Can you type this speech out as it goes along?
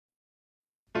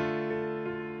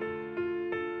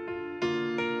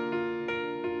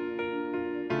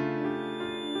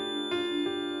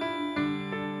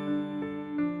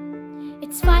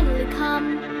It's finally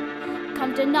come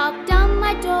to knock down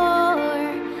my door.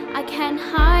 I can't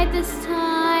hide this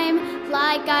time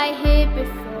like I hid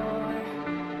before.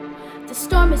 The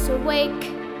storm is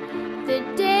awake, the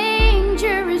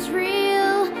danger is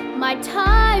real. My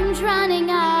time's running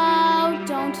out.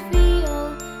 Don't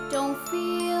feel.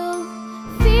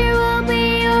 Fear will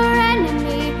be your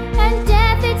enemy, and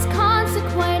death its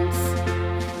consequence.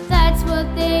 That's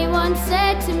what they once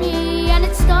said to me, and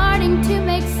it's starting to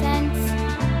make sense.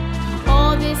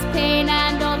 All this pain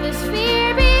and all this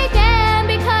fear began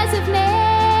because of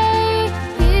me.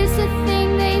 Here's the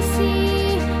thing they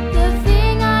see, the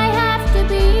thing I have to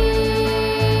be.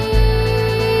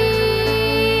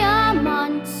 A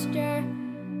monster,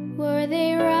 were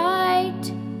they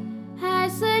right?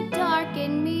 Has the dark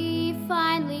in me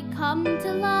finally come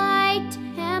to light?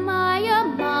 Am I a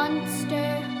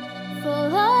monster,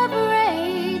 full of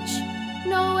rage,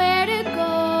 nowhere to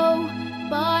go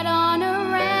but on a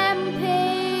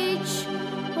rampage?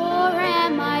 Or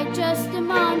am I just a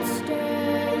monster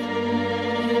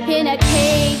in a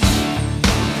cage?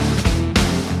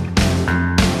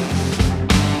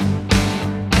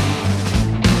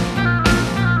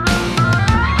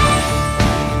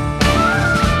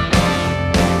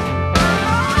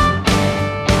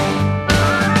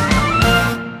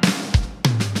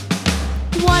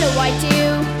 What do I do?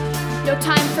 No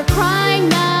time for crying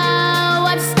now.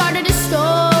 I've started a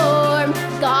storm,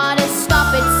 gotta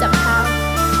stop it somehow.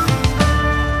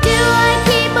 Do I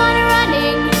keep on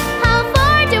running? How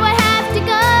far do I have to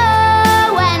go?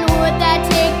 And would that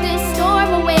take this storm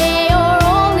away or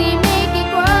only make it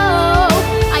grow?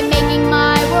 I'm making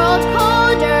my world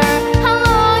colder. How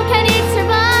long can it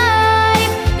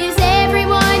survive? Is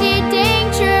everyone in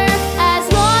danger as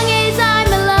long as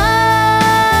I'm alive?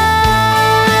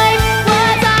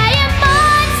 Was I a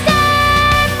monster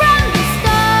from the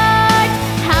start?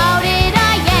 How did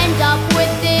I end up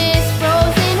with this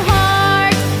frozen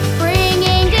heart?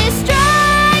 Bringing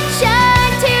destruction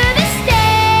to the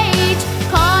stage,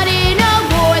 caught in a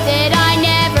war that I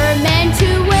never meant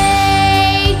to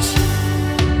wage.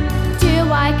 Do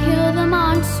I kill the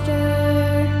monster?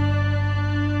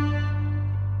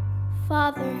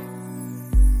 Father,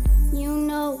 you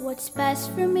know what's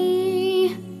best for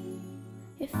me.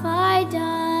 If I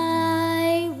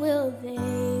die, will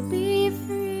they be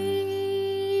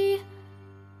free?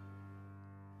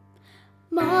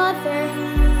 Mother,